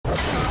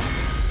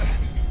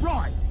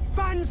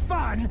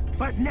fun,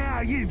 but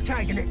now you've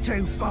taken it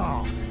too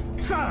far.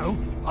 So,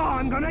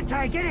 I'm gonna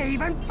take it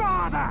even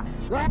farther!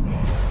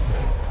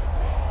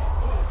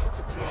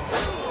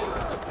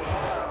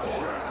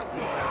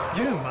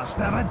 You must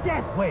have a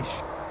death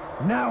wish.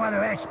 No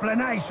other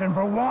explanation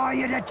for why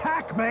you'd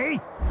attack me?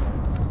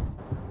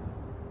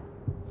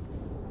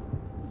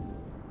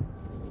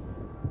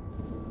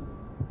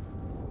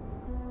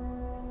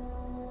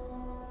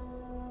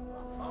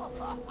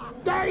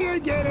 Do you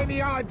get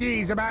any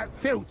ideas about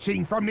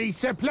filching from these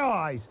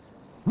supplies?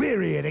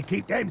 We're here to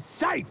keep them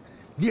safe,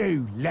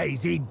 you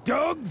lazy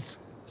dogs!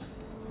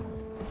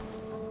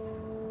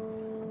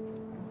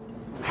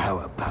 How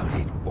about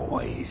it,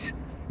 boys?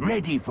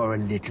 Ready for a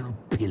little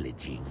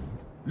pillaging?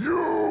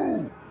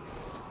 You!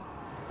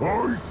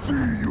 I see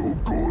you,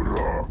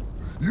 Gura.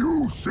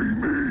 You see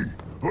me.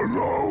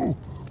 Hello?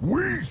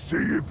 We see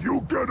if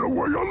you get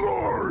away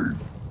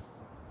alive!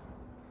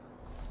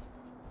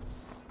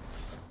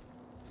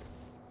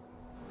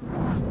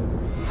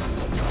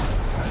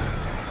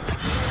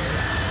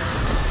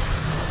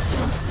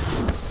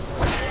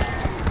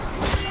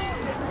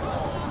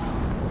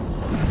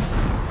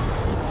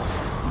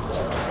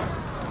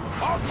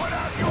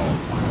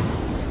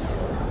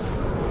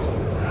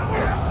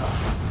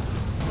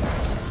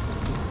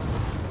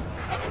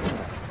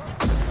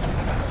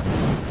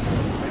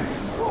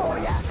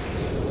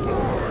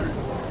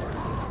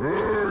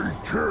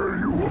 Tear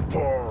you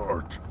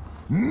apart!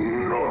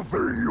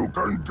 Nothing you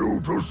can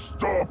do to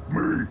stop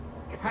me!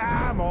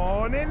 Come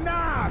on,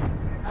 enough!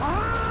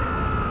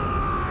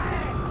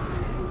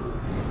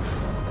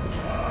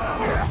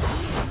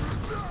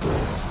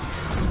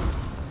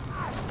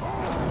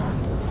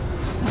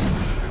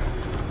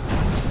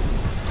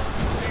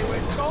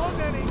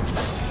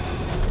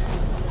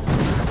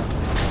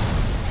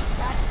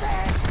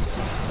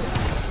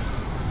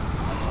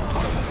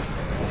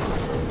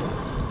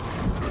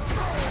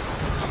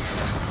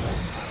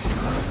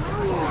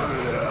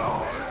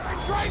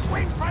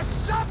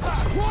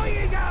 Why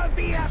you gonna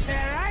be up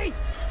there, eh?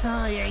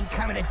 I ain't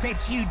coming to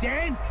fetch you,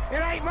 Dan. It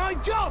ain't my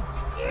job.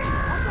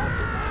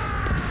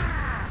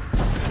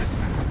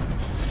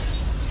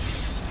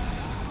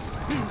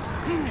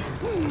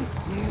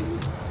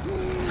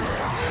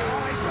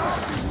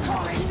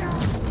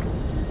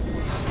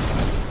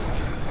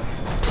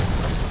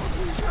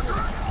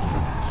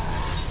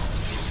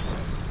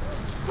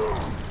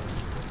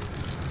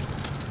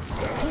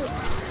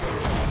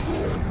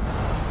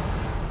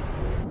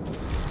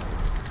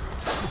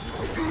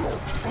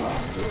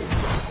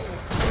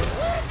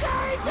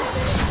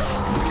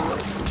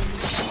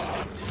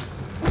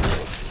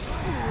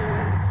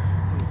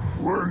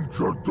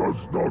 Ranger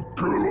does not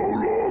kill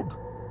Olog!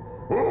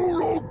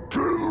 Olog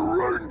kill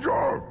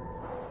Ranger!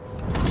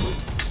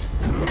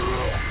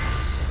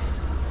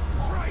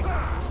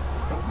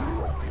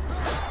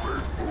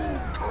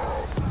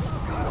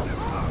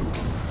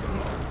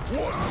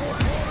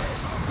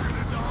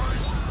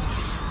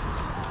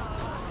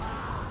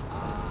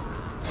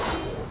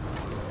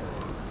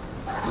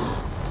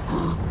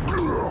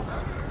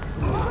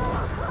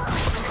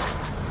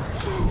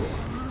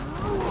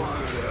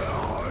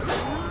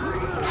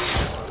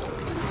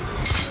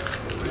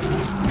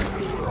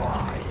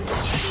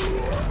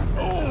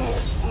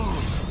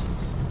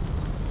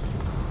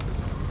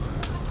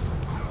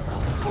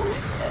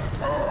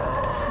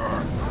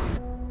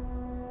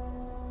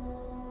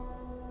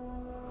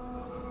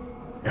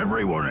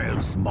 Everyone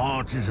else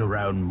marches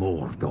around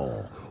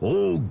Mordor,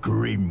 all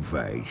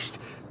grim-faced,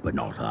 but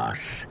not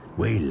us.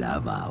 We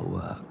love our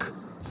work.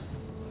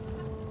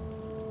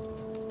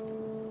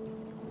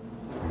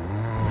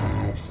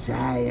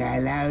 Say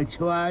hello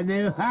to our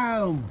new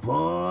home,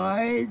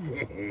 boys.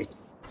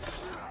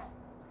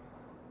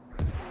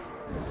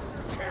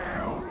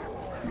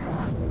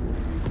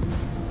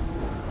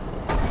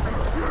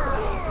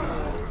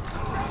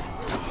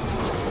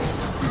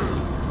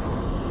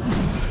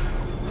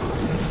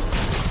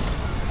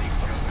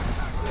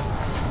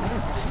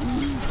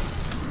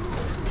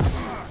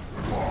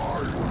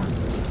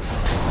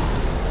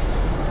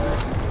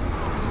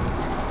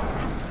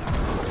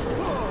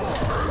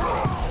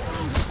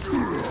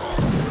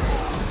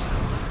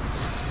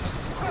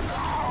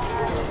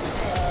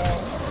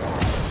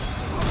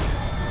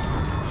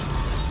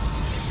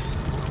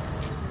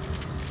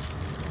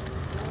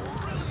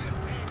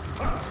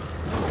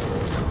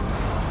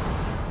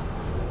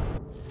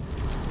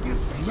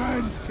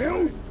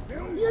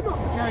 You're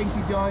not going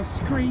to die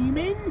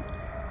screaming,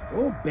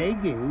 or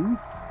begging,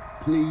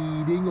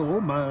 pleading or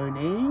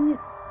moaning.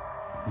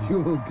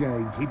 You're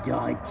going to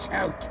die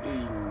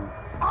choking.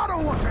 I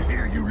don't want to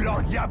hear you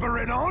lot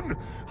yabbering on!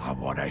 I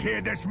want to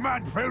hear this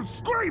manfield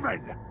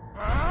screaming!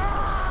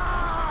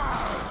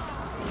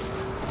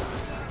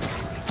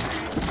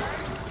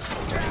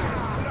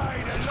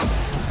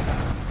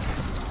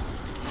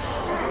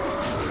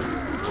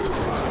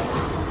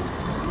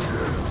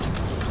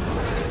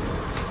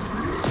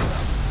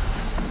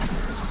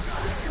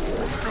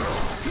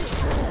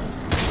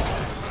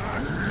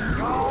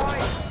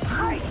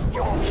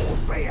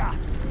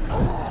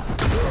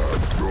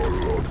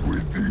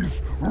 With these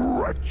These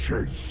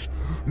wretches,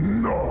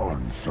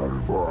 none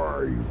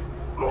survive.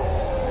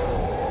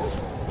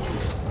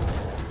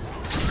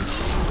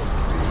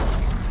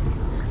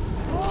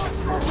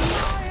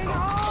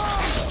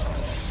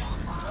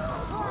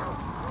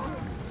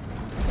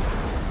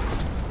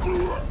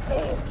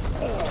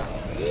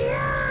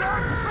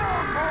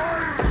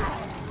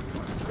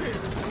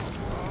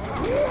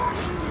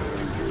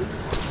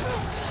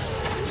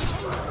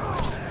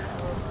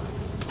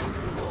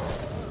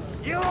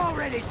 You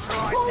already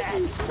tried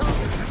that!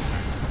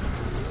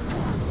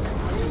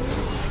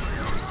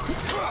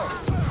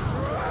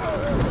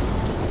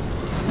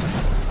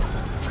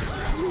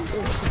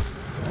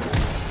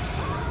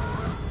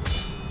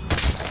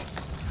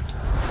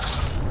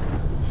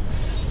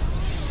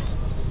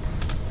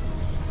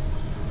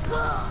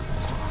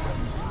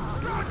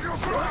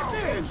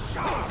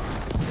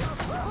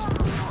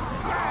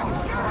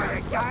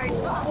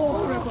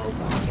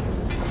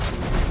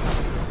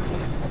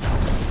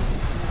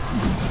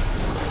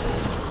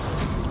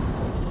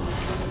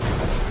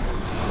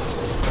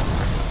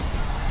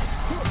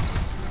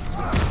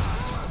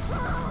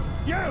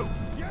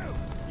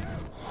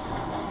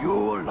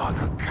 You're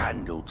like a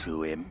candle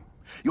to him.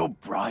 You're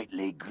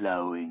brightly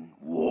glowing,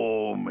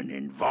 warm and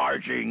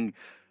inviting,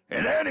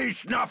 and then he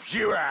snuffs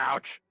you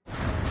out.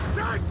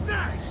 Take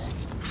that!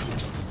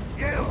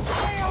 You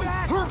feel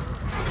that?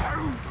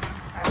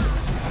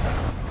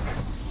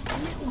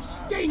 Little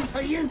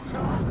stinker, you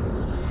two!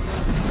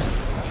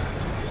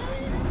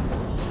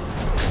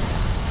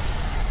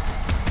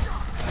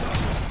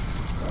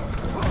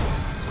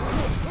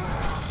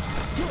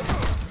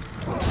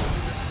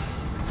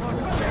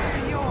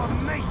 Spare your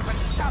meat for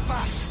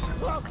supper!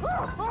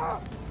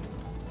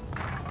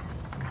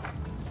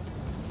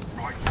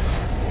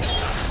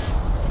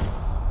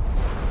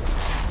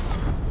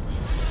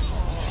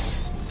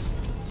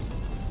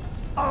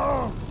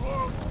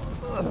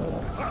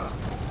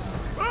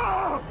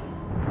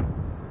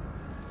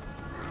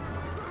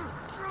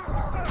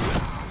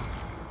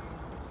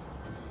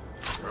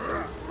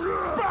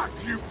 Back,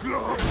 you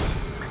gloves!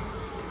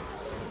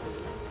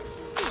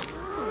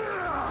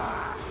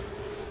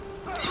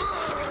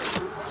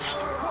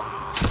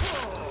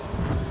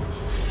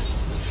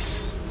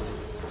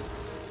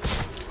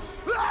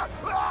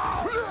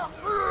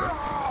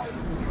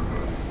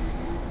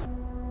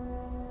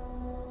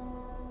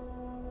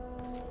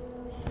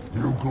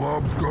 You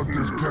globs got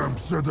this camp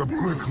set up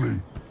quickly.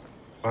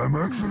 I'm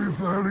actually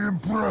fairly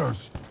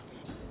impressed.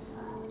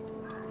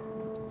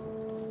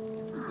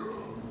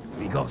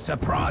 We got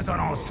surprise on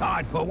our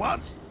side for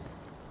once.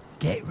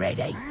 Get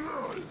ready.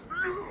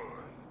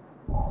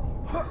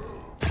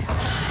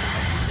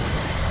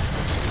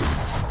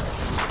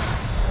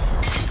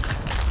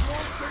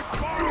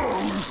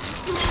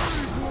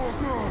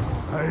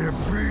 I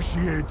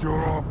appreciate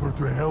your offer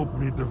to help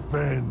me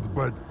defend,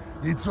 but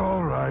it's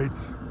all right.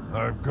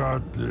 I've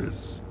got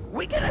this.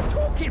 We gonna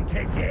talk him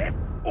to death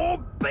or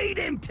beat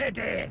him to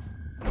death?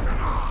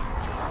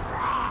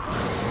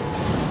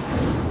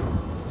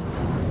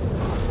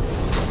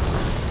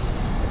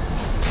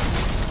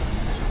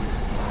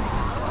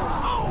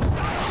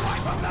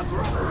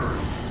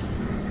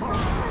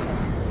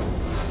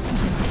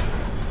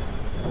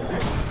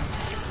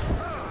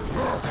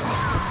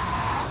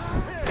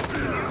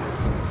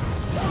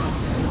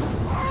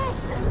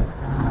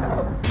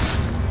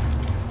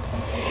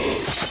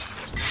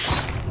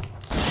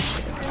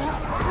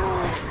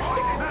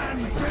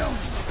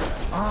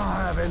 I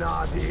have an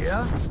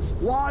idea.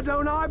 Why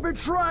don't I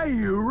betray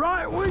you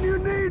right when you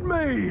need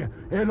me?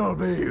 It'll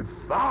be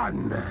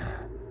fun.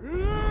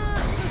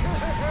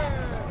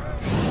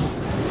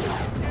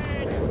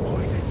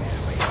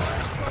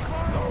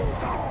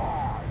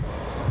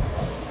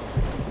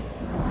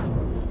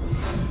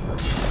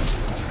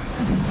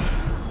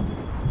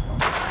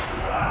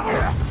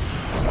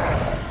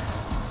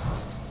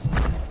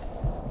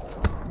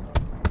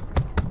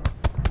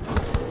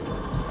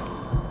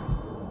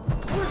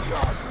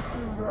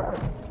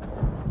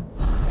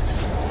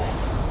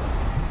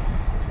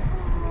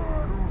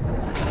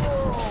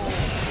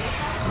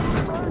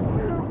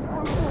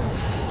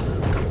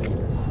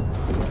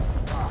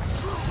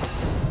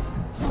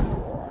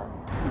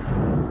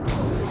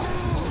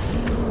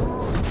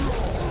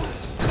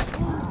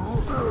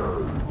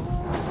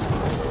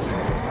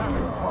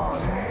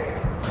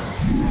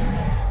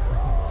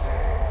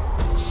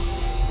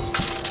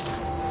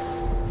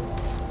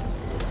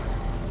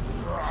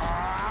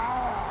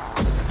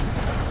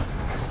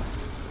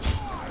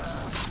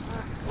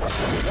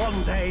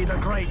 One day the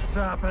great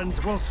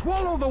serpent will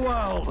swallow the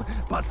world,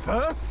 but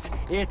first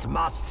it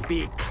must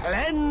be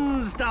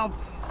cleansed of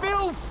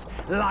filth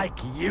like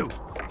you.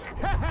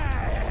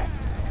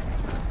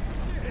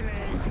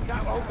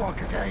 That won't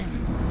work again.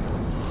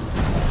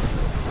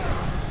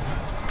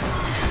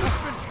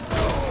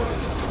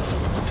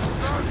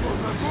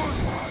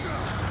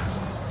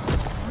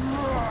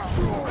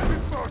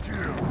 Fuck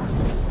you!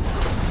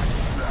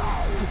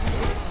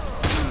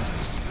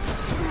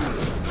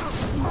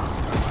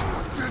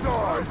 Did I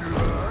do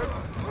that?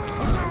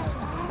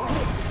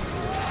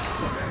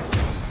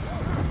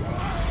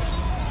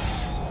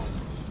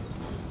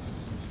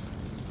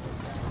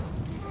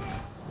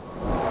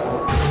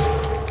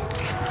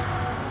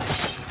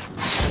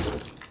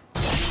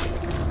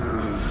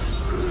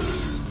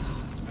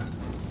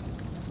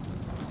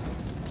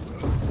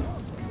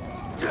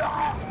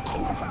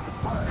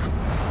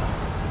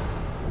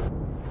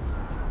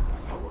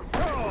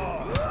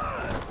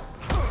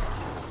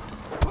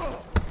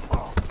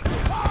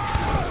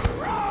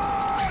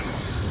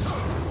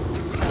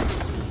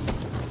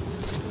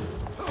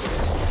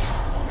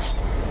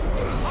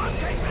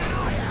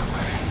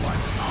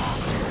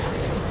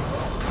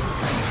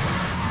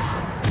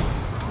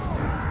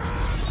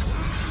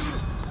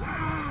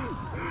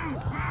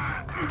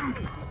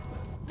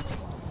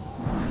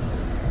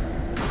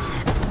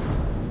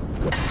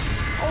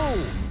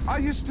 Are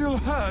you still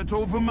hurt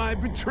over my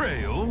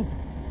betrayal?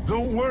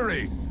 Don't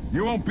worry,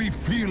 you won't be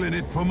feeling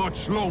it for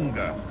much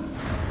longer.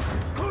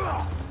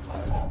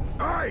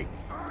 I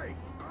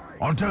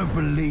don't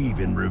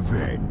believe in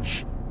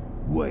revenge.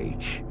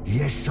 Wait,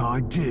 yes I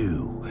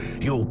do.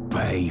 You'll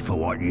pay for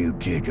what you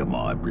did to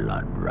my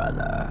blood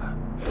brother.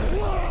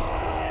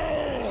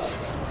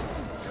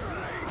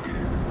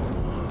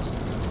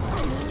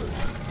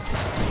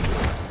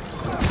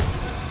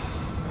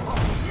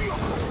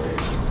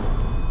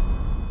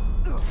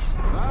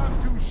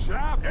 I'm too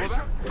sharp for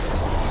that.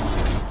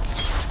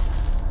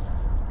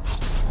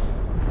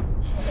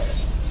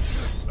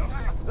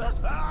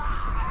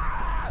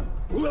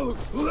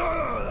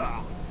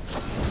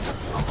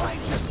 I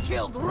just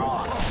killed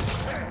Rock!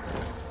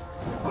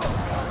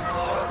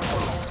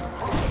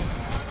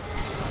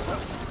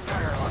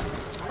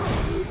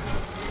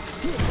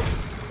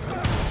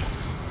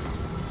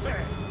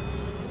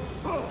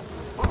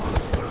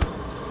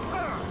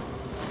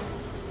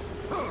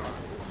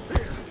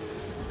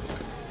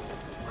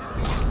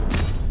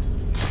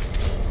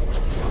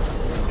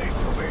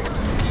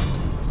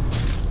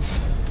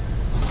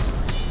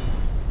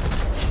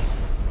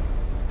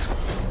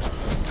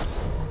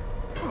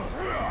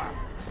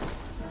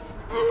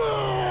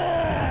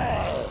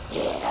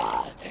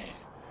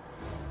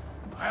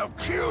 I'll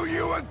kill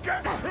you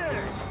again!